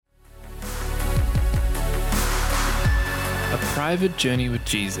private journey with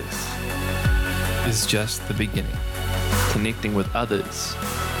Jesus is just the beginning. Connecting with others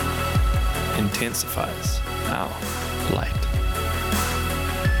intensifies our light.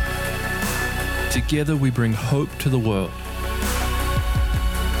 Together we bring hope to the world.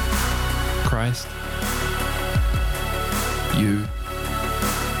 Christ, you,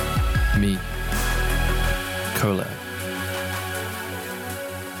 me, collab.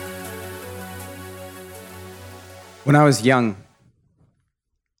 When I was young,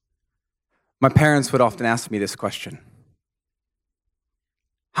 my parents would often ask me this question: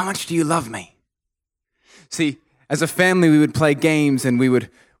 how much do you love me? See, as a family, we would play games and we would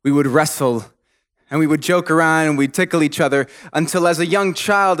wrestle and we would joke around and we'd tickle each other until as a young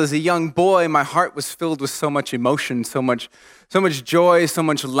child, as a young boy, my heart was filled with so much emotion, so much joy, so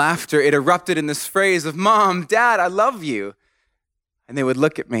much laughter. It erupted in this phrase of, "Mom, Dad, I love you." And they would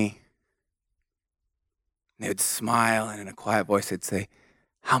look at me. They would smile, and in a quiet voice, they'd say,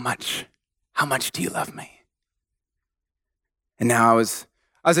 How much do you love me? And now I was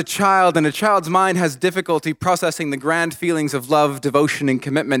a child, and a child's mind has difficulty processing the grand feelings of love, devotion, and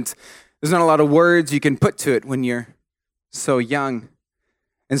commitment. There's not a lot of words you can put to it when you're so young.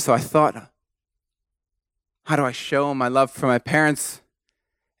 And so I thought, how do I show my love for my parents?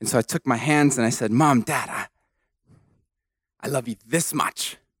 And so I took my hands and I said, Mom, Dad, I love you this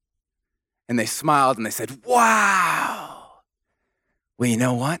much. And they smiled and they said, wow. Well, you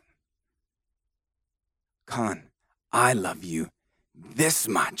know what? Colin, I love you this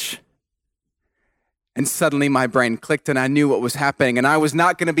much. And suddenly my brain clicked and I knew what was happening, and I was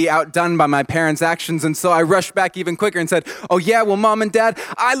not going to be outdone by my parents' actions. And so I rushed back even quicker and said, oh yeah, well, Mom and Dad,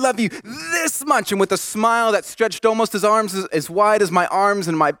 I love you this much. And with a smile that stretched almost his arms as wide as my arms,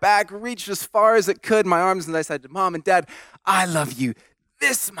 and my back reached as far as it could, my arms, and I said, Mom and Dad, I love you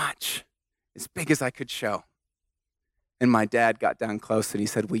this much. As big as I could show. And my dad got down close and he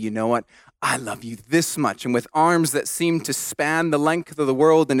said, well, you know what? I love you this much. And with arms that seemed to span the length of the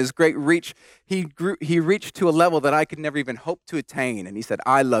world and his great reach, he reached to a level that I could never even hope to attain. And he said,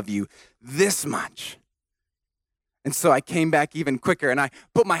 I love you this much. And so I came back even quicker and I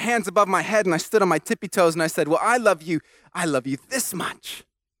put my hands above my head and I stood on my tippy toes and I said, well, I love you this much.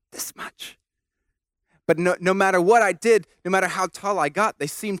 But no matter what I did, no matter how tall I got, they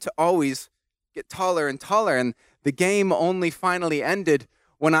seemed to always get taller and taller. And the game only finally ended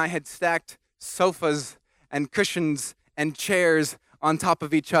when I had stacked sofas and cushions and chairs on top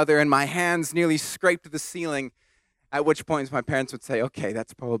of each other and my hands nearly scraped the ceiling, at which point my parents would say, okay,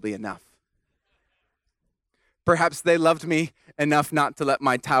 that's probably enough. Perhaps they loved me enough not to let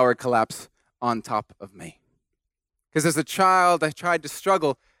my tower collapse on top of me. Because as a child, I tried to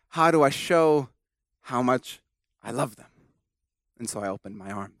struggle. How do I show how much I love them? And so I opened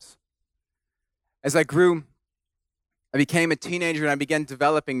my arms. As I grew, I became a teenager and I began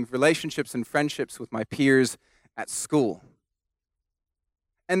developing relationships and friendships with my peers at school.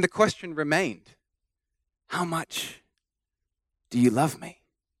 And the question remained, how much do you love me?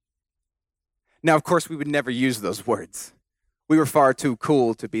 Now, of course, we would never use those words. We were far too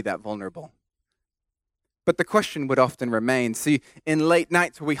cool to be that vulnerable. But the question would often remain. See, in late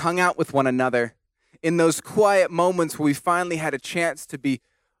nights where we hung out with one another, in those quiet moments where we finally had a chance to be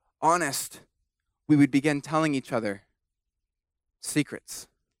honest, we would begin telling each other secrets,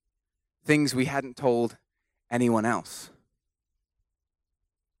 things we hadn't told anyone else.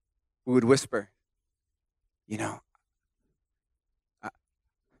 We would whisper, you know, I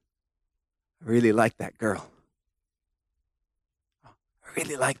really like that girl. I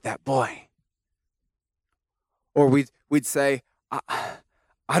really like that boy. Or we'd say,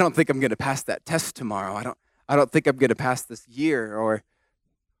 I don't think I'm going to pass that test tomorrow. I don't think I'm going to pass this year. Or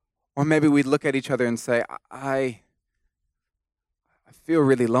maybe we'd look at each other and say, I feel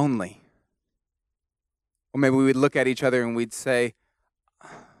really lonely. Or maybe we'd look at each other and we'd say,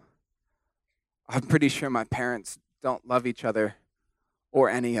 I'm pretty sure my parents don't love each other or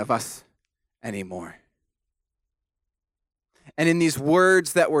any of us anymore. And in these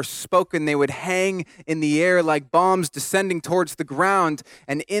words that were spoken, they would hang in the air like bombs descending towards the ground.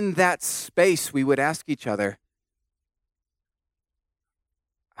 And in that space, we would ask each other,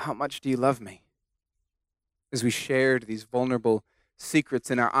 how much do you love me? As we shared these vulnerable secrets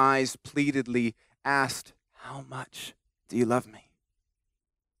and our eyes pleadedly asked, how much do you love me?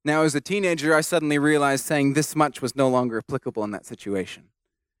 Now, as a teenager, I suddenly realized saying this much was no longer applicable in that situation.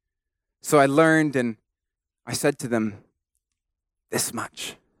 So I learned and I said to them, this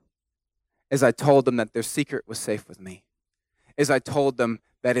much. As I told them that their secret was safe with me. As I told them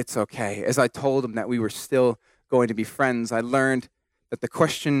that it's okay. As I told them that we were still going to be friends, I learned that the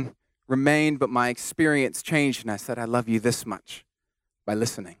question remained, but my experience changed, and I said, I love you this much by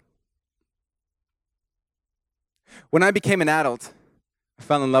listening. When I became an adult, I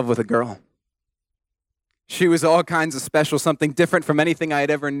fell in love with a girl. She was all kinds of special, something different from anything I had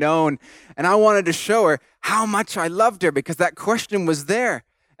ever known. And I wanted to show her how much I loved her, because that question was there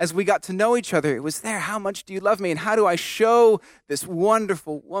as we got to know each other. It was there. How much do you love me? And how do I show this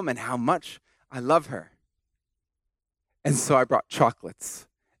wonderful woman how much I love her? And so I brought chocolates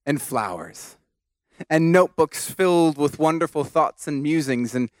and flowers and notebooks filled with wonderful thoughts and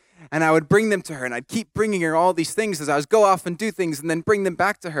musings. And I would bring them to her, and I'd keep bringing her all these things as I would go off and do things and then bring them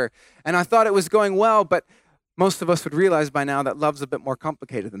back to her. And I thought it was going well, but most of us would realize by now that love's a bit more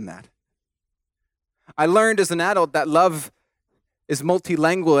complicated than that. I learned as an adult that love is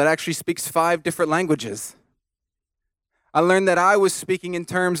multilingual. It actually speaks 5 different languages. I learned that I was speaking in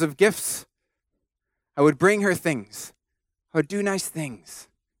terms of gifts. I would bring her things. I would do nice things.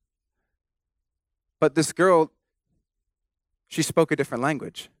 But this girl, she spoke a different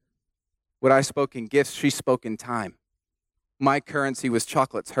language. What I spoke in gifts, she spoke in time. My currency was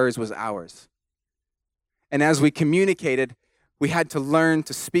chocolates, hers was hours. And as we communicated, we had to learn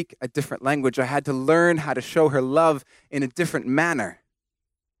to speak a different language. I had to learn how to show her love in a different manner.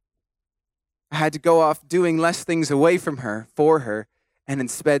 I had to go off doing less things away from her, for her, and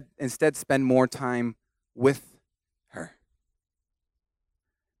instead spend more time with her.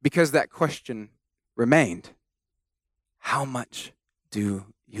 Because that question remained, how much do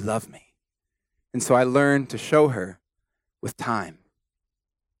you love me? And so I learned to show her with time,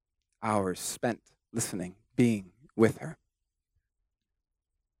 hours spent listening, being with her.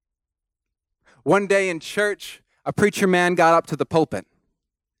 One day in church, a preacher man got up to the pulpit,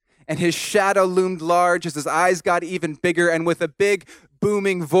 and his shadow loomed large as his eyes got even bigger, and with a big,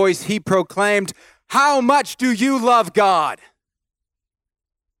 booming voice, he proclaimed, "How much do you love God?"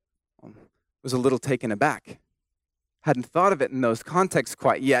 I was a little taken aback. Hadn't thought of it in those contexts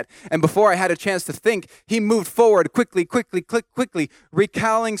quite yet. And before I had a chance to think, he moved forward quickly,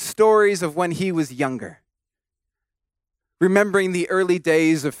 recounting stories of when he was younger. Remembering the early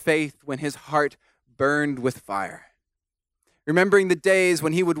days of faith when his heart burned with fire. Remembering the days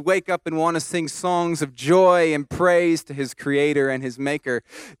when he would wake up and want to sing songs of joy and praise to his Creator and his Maker.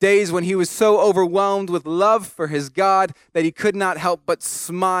 Days when he was so overwhelmed with love for his God that he could not help but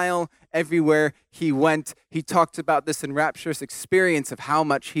smile everywhere he went. He talked about this in rapturous experience of how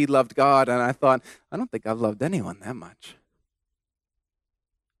much he loved God. And I thought, I don't think I've loved anyone that much.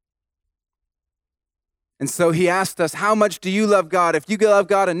 And so he asked us, how much do you love God? If you love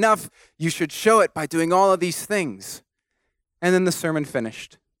God enough, you should show it by doing all of these things. And then the sermon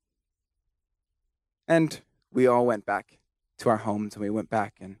finished. And we all went back to our homes, and we went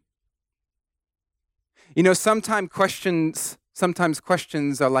back. And you know, sometimes questions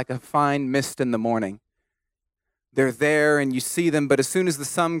are like a fine mist in the morning. They're there and you see them, but as soon as the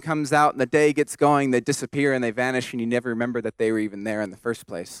sun comes out and the day gets going, they disappear and they vanish, and you never remember that they were even there in the first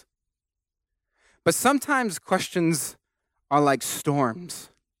place. But sometimes questions are like storms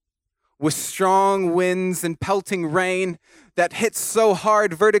with strong winds and pelting rain that hits so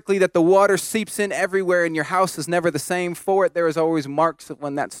hard vertically that the water seeps in everywhere, and your house is never the same. For it, there is always marks of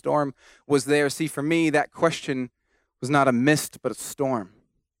when that storm was there. See, for me, that question was not a mist, but a storm.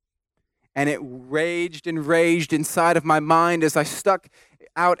 And it raged and raged inside of my mind as I stuck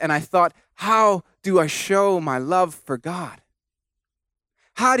out, and I thought, how do I show my love for God?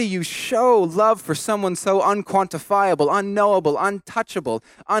 How do you show love for someone so unquantifiable, unknowable, untouchable,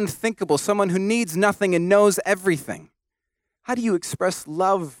 unthinkable, someone who needs nothing and knows everything? How do you express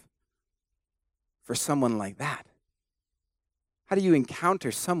love for someone like that? How do you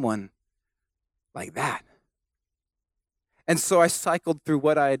encounter someone like that? And so I cycled through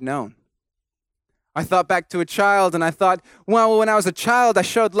what I had known. I thought back to a child, and I thought, well, when I was a child, I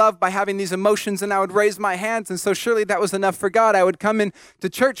showed love by having these emotions, and I would raise my hands, and so surely that was enough for God. I would come in to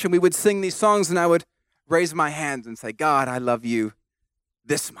church, and we would sing these songs, and I would raise my hands and say, God, I love you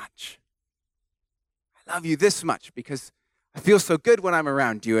this much. I love you this much because I feel so good when I'm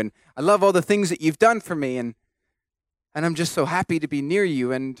around you, and I love all the things that you've done for me, and I'm just so happy to be near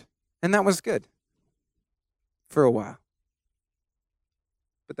you, and that was good for a while.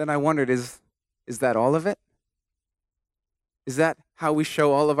 But then I wondered, is that all of it? Is that how we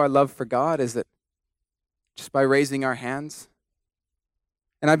show all of our love for God? Is it just by raising our hands?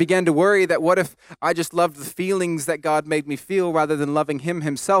 And I began to worry that what if I just loved the feelings that God made me feel rather than loving Him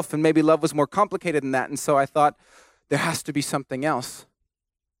Himself, and maybe love was more complicated than that. And so I thought, there has to be something else.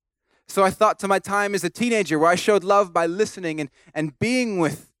 So I thought to my time as a teenager where I showed love by listening and being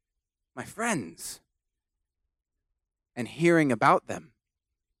with my friends and hearing about them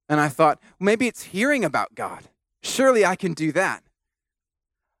And I thought, maybe it's hearing about God. Surely I can do that.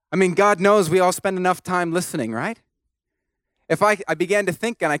 I mean, God knows we all spend enough time listening, right? If I began to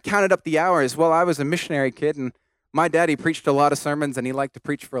think and I counted up the hours, well, I was a missionary kid and my daddy preached a lot of sermons and he liked to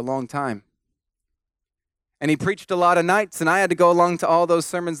preach for a long time. And he preached a lot of nights and I had to go along to all those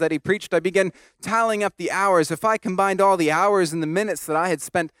sermons that he preached. I began tallying up the hours. If I combined all the hours and the minutes that I had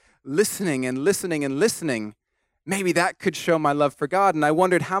spent listening and listening and listening, maybe that could show my love for God. And I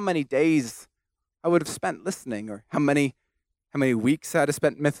wondered how many days I would have spent listening, or how many weeks I'd have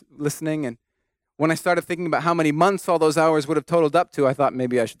spent listening. And when I started thinking about how many months all those hours would have totaled up to, I thought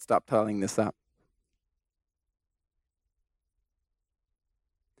maybe I should stop tallying this up.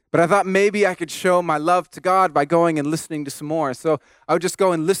 But I thought maybe I could show my love to God by going and listening to some more. So I would just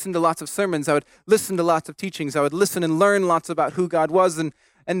go and listen to lots of sermons. I would listen to lots of teachings. I would listen and learn lots about who God was, and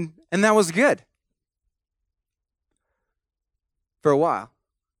that was good for a while.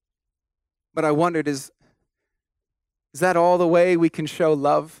 But I wondered, is that all the way we can show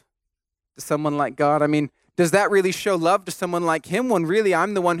love to someone like God? I mean, does that really show love to someone like him when really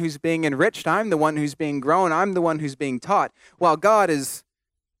I'm the one who's being enriched, I'm the one who's being grown, I'm the one who's being taught, while God is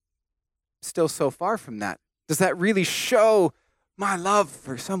still so far from that? Does that really show my love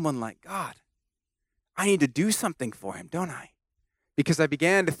for someone like God? I need to do something for him, don't I? Because I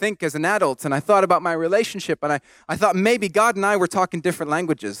began to think as an adult, and I thought about my relationship, and I thought maybe God and I were talking different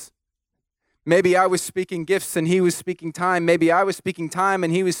languages. Maybe I was speaking gifts and he was speaking time. Maybe I was speaking time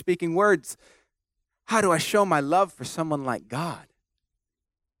and he was speaking words. How do I show my love for someone like God?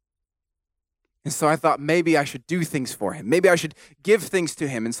 And so I thought maybe I should do things for him. Maybe I should give things to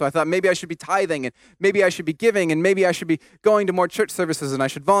him. And so I thought maybe I should be tithing, and maybe I should be giving, and maybe I should be going to more church services, and I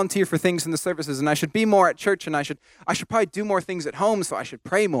should volunteer for things in the services, and I should be more at church, and I should probably do more things at home, so I should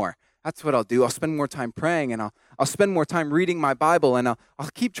pray more. That's what I'll do. I'll spend more time praying, and I'll spend more time reading my Bible, and I'll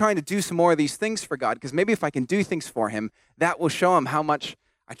keep trying to do some more of these things for God, because maybe if I can do things for him, that will show him how much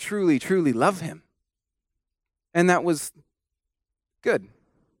I truly, truly love him. And that was good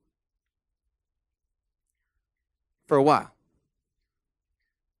for a while,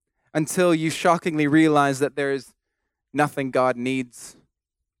 until you shockingly realize that there is nothing God needs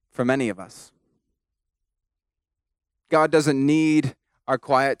from any of us. God doesn't need our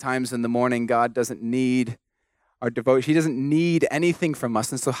quiet times in the morning. God doesn't need our devotion. He doesn't need anything from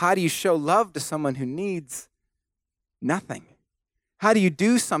us. And so how do you show love to someone who needs nothing? How do you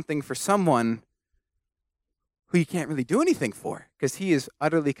do something for someone who you can't really do anything for? Because he is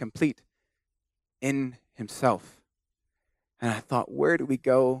utterly complete in himself. And I thought, where do we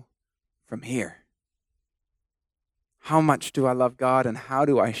go from here? How much do I love God, and how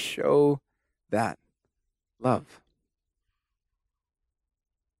do I show that love?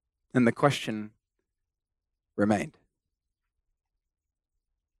 And the question remained.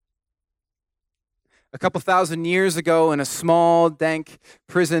 A couple thousand years ago, in a small, dank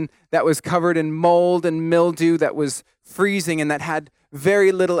prison that was covered in mold and mildew, that was freezing and that had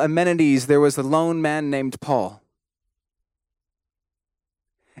very little amenities, there was a lone man named Paul.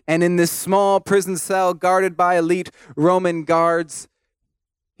 And in this small prison cell guarded by elite Roman guards,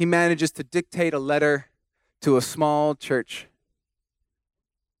 he manages to dictate a letter to a small church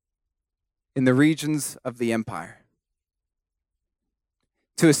in the regions of the empire,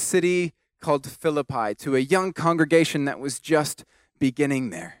 to a city called Philippi, to a young congregation that was just beginning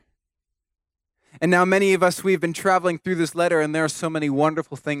there. And now many of us, we've been traveling through this letter, and there are so many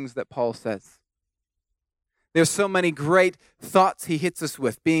wonderful things that Paul says. There's so many great thoughts he hits us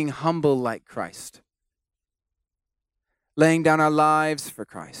with: being humble like Christ, laying down our lives for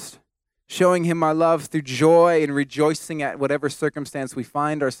Christ, showing him our love through joy and rejoicing at whatever circumstance we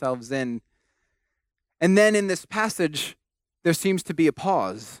find ourselves in. And then in this passage, there seems to be a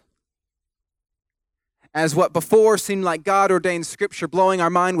pause. As what before seemed like God-ordained scripture blowing our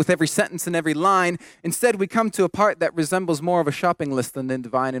mind with every sentence and every line, instead we come to a part that resembles more of a shopping list than the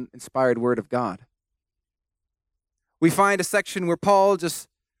divine and inspired word of God. We find a section where Paul just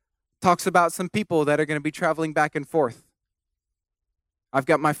talks about some people that are going to be traveling back and forth. I've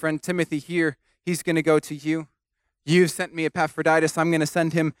got my friend Timothy here. He's going to go to you. You've sent me Epaphroditus. I'm going to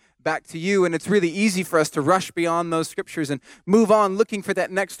send him back to you. And it's really easy for us to rush beyond those scriptures and move on looking for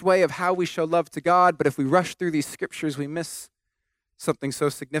that next way of how we show love to God. But if we rush through these scriptures, we miss something so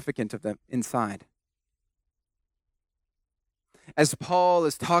significant of them inside. As Paul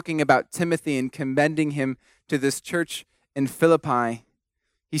is talking about Timothy and commending him to this church in Philippi,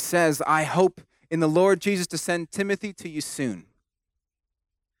 he says, I hope in the Lord Jesus to send Timothy to you soon,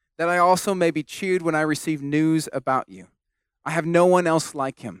 that I also may be cheered when I receive news about you. I have no one else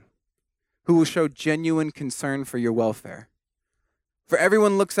like him who will show genuine concern for your welfare. For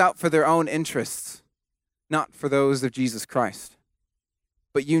everyone looks out for their own interests, not for those of Jesus Christ.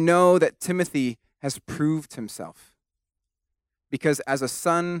 But you know that Timothy has proved himself, because as a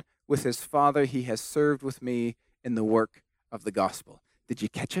son with his father, he has served with me in the work of the gospel. Did you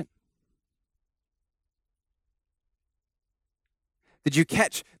catch it? Did you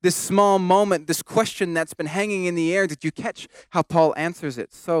catch this small moment, this question that's been hanging in the air? Did you catch how Paul answers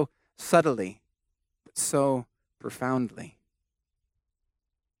it so subtly, but so profoundly?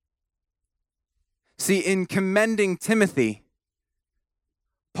 See, in commending Timothy,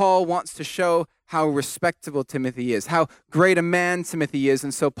 Paul wants to show how respectable Timothy is, how great a man Timothy is.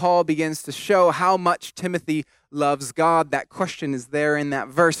 And so Paul begins to show how much Timothy loves God. That question is there in that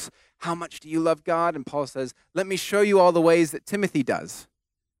verse. How much do you love God? And Paul says, let me show you all the ways that Timothy does.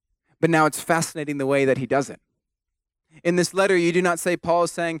 But now it's fascinating the way that he does it. In this letter, you do not say Paul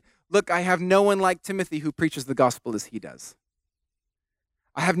is saying, look, I have no one like Timothy who preaches the gospel as he does.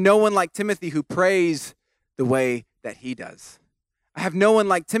 I have no one like Timothy who prays the way that he does. I have no one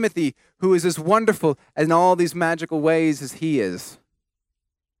like Timothy who is as wonderful in all these magical ways as he is.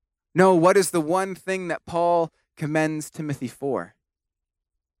 No, what is the one thing that Paul commends Timothy for?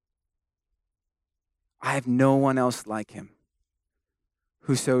 I have no one else like him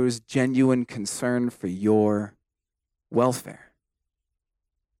who shows genuine concern for your welfare.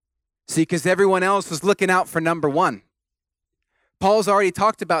 See, because everyone else was looking out for number one. Paul's already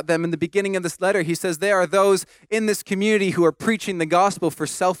talked about them in the beginning of this letter. He says there are those in this community who are preaching the gospel for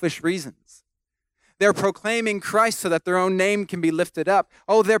selfish reasons. They're proclaiming Christ so that their own name can be lifted up.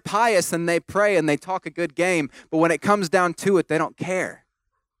 Oh, they're pious and they pray and they talk a good game, but when it comes down to it, they don't care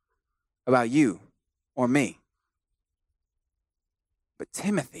about you or me. But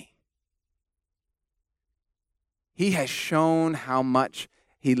Timothy, he has shown how much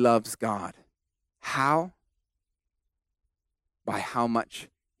he loves God. How? By how much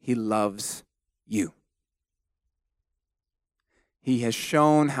he loves you. He has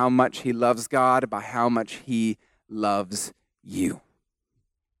shown how much he loves God by how much he loves you.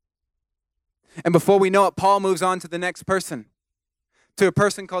 And before we know it, Paul moves on to the next person, to a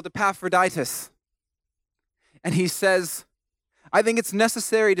person called Epaphroditus. And he says, I think it's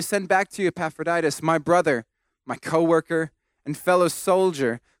necessary to send back to you Epaphroditus, my brother, my co-worker, and fellow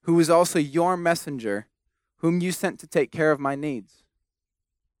soldier, who is also your messenger, whom you sent to take care of my needs.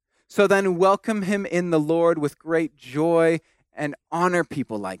 So then welcome him in the Lord with great joy and honor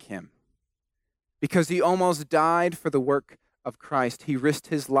people like him. Because he almost died for the work of Christ. He risked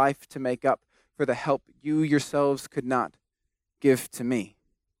his life to make up for the help you yourselves could not give to me.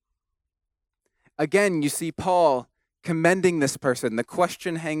 Again, you see Paul commending this person. The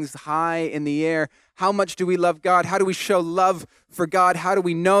question hangs high in the air. How much do we love God? How do we show love for God? How do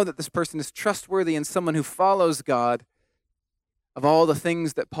we know that this person is trustworthy and someone who follows God? Of all the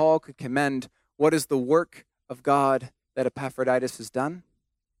things that Paul could commend, what is the work of God that Epaphroditus has done?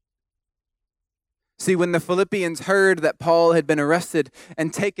 See, when the Philippians heard that Paul had been arrested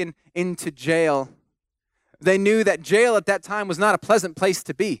and taken into jail, they knew that jail at that time was not a pleasant place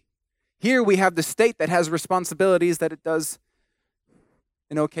to be. Here we have the state that has responsibilities that it does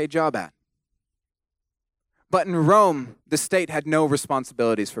an okay job at. But in Rome, the state had no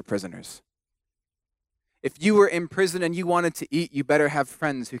responsibilities for prisoners. If you were in prison and you wanted to eat, you better have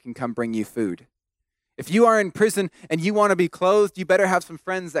friends who can come bring you food. If you are in prison and you want to be clothed, you better have some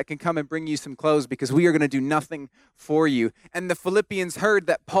friends that can come and bring you some clothes, because we are going to do nothing for you. And the Philippians heard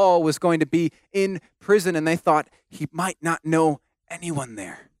that Paul was going to be in prison, and they thought he might not know anyone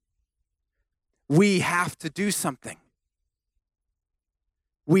there. We have to do something.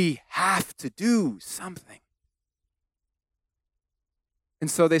 We have to do something.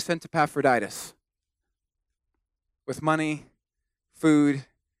 And so they sent Epaphroditus with money, food,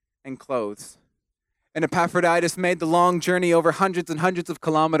 and clothes. And Epaphroditus made the long journey over hundreds and hundreds of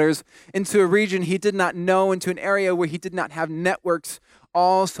kilometers into a region he did not know, into an area where he did not have networks,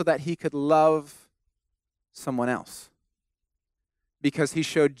 all so that he could love someone else. Because he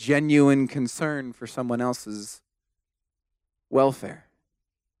showed genuine concern for someone else's welfare.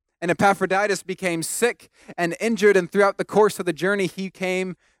 And Epaphroditus became sick and injured, and throughout the course of the journey, he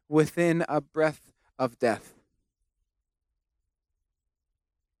came within a breath of death.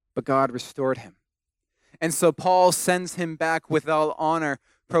 But God restored him. And so Paul sends him back with all honor,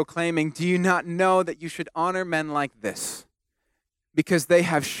 proclaiming, do you not know that you should honor men like this? Because they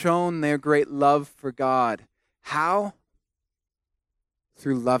have shown their great love for God. How?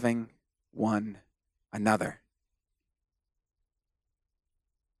 Through loving one another.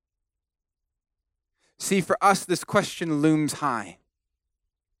 See, for us, this question looms high.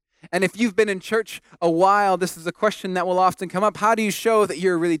 And if you've been in church a while, this is a question that will often come up. How do you show that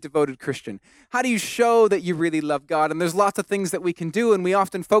you're a really devoted Christian? How do you show that you really love God? And there's lots of things that we can do, and we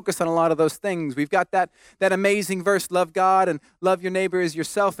often focus on a lot of those things. We've got that amazing verse, love God and love your neighbor as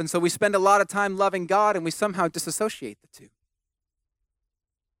yourself. And so we spend a lot of time loving God, and we somehow disassociate the two.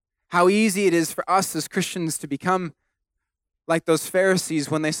 How easy it is for us as Christians to become like those Pharisees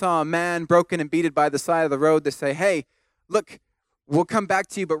when they saw a man broken and beaten by the side of the road. They say, hey, look, we'll come back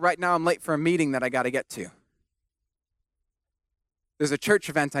to you, but right now I'm late for a meeting that I got to get to. There's a church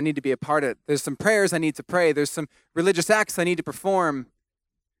event I need to be a part of. There's some prayers I need to pray. There's some religious acts I need to perform.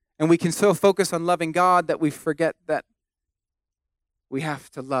 And we can so focus on loving God that we forget that we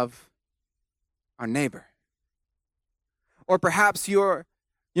have to love our neighbor. Or perhaps you're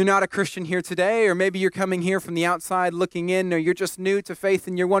not a Christian here today, or maybe you're coming here from the outside looking in, or you're just new to faith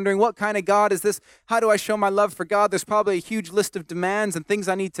and you're wondering, what kind of God is this? How do I show my love for God? There's probably a huge list of demands and things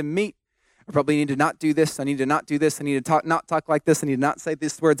I need to meet. I probably need to not do this. I need to not do this. I need to not talk like this. I need to not say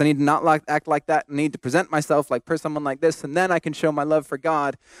these words. I need to not act like that. I need to present myself like someone like this, and then I can show my love for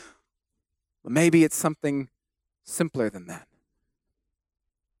God. Well, maybe it's something simpler than that.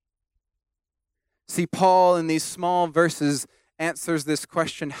 See, Paul in these small verses answers this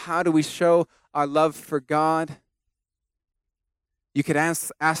question, how do we show our love for God? You could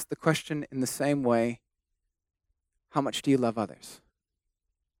ask the question in the same way, how much do you love others?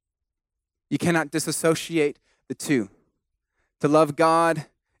 You cannot disassociate the two. To love God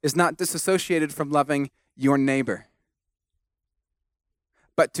is not disassociated from loving your neighbor.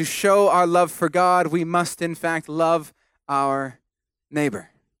 But to show our love for God, we must in fact love our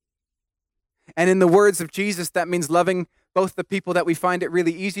neighbor. And in the words of Jesus, that means loving both the people that we find it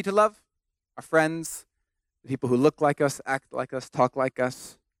really easy to love, our friends, the people who look like us, act like us, talk like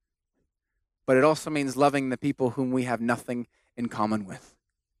us. But it also means loving the people whom we have nothing in common with.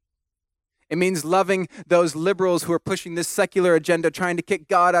 It means loving those liberals who are pushing this secular agenda, trying to kick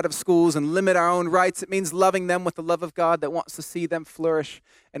God out of schools and limit our own rights. It means loving them with the love of God that wants to see them flourish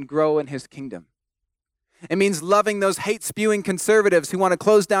and grow in His kingdom. It means loving those hate-spewing conservatives who want to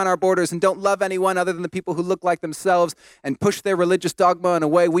close down our borders and don't love anyone other than the people who look like themselves and push their religious dogma in a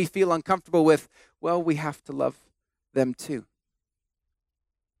way we feel uncomfortable with. Well, we have to love them too.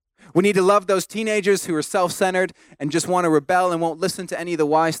 We need to love those teenagers who are self-centered and just want to rebel and won't listen to any of the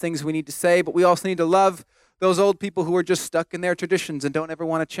wise things we need to say, but we also need to love those old people who are just stuck in their traditions and don't ever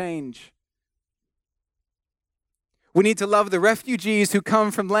want to change. We need to love the refugees who come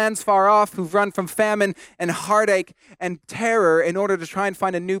from lands far off, who've run from famine and heartache and terror in order to try and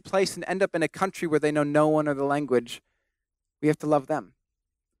find a new place and end up in a country where they know no one or the language. We have to love them.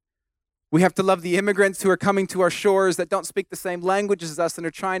 We have to love the immigrants who are coming to our shores that don't speak the same languages as us and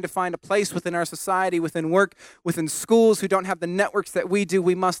are trying to find a place within our society, within work, within schools, who don't have the networks that we do.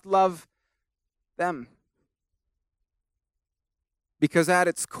 We must love them. Because at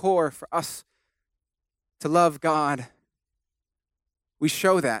its core, for us to love God, we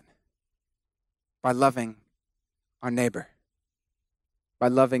show that by loving our neighbor, by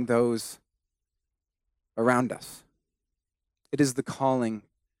loving those around us. It is the calling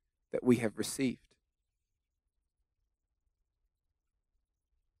that we have received.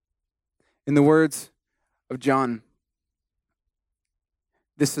 In the words of John,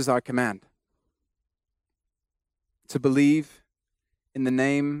 this is our command: to believe in the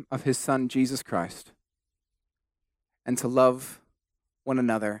name of His Son, Jesus Christ, and to love one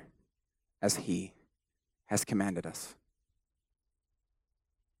another as He has commanded us.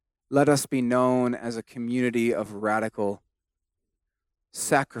 Let us be known as a community of radical,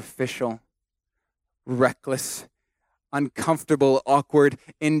 sacrificial, reckless, uncomfortable, awkward,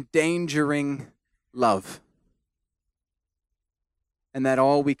 endangering love. And that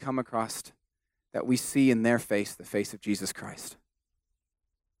all we come across, that we see in their face, the face of Jesus Christ.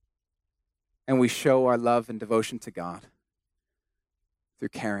 And we show our love and devotion to God through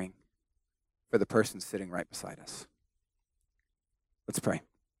caring for the person sitting right beside us. Let's pray.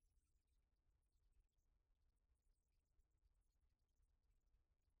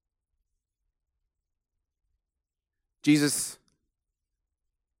 Jesus,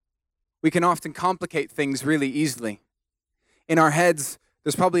 we can often complicate things really easily. In our heads,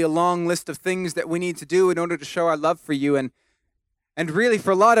 there's probably a long list of things that we need to do in order to show our love for you. And really, for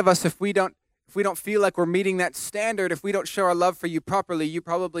a lot of us, if we don't feel like we're meeting that standard, if we don't show our love for you properly, you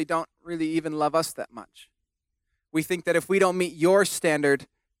probably don't really even love us that much. We think that if we don't meet your standard,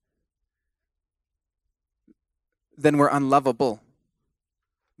 then we're unlovable.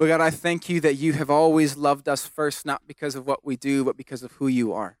 But God, I thank you that you have always loved us first, not because of what we do, but because of who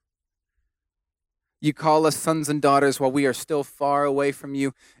you are. You call us sons and daughters while we are still far away from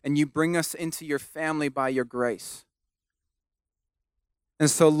you, and you bring us into your family by your grace. And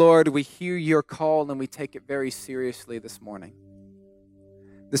so, Lord, we hear your call and we take it very seriously this morning.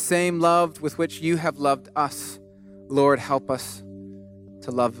 The same love with which you have loved us, Lord, help us to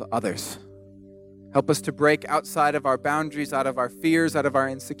love others. Help us to break outside of our boundaries, out of our fears, out of our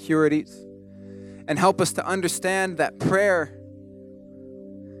insecurities, and help us to understand that prayer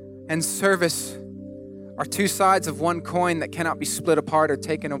and service are two sides of one coin that cannot be split apart or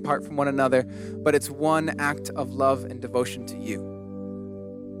taken apart from one another, but it's one act of love and devotion to you.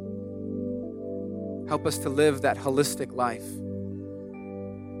 Help us to live that holistic life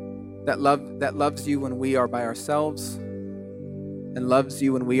that loves you when we are by ourselves, and loves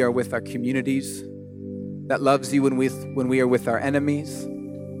you when we are with our communities, that loves you when we are with our enemies,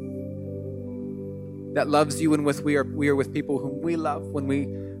 that loves you when we are with people whom we love, when we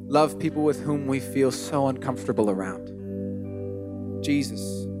love people with whom we feel so uncomfortable around.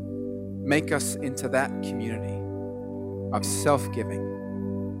 Jesus, make us into that community of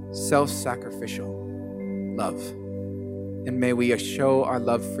self-giving, self-sacrificial love. And may we show our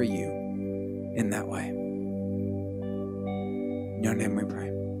love for you in that way. In your name we pray.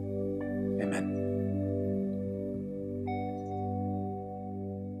 Amen.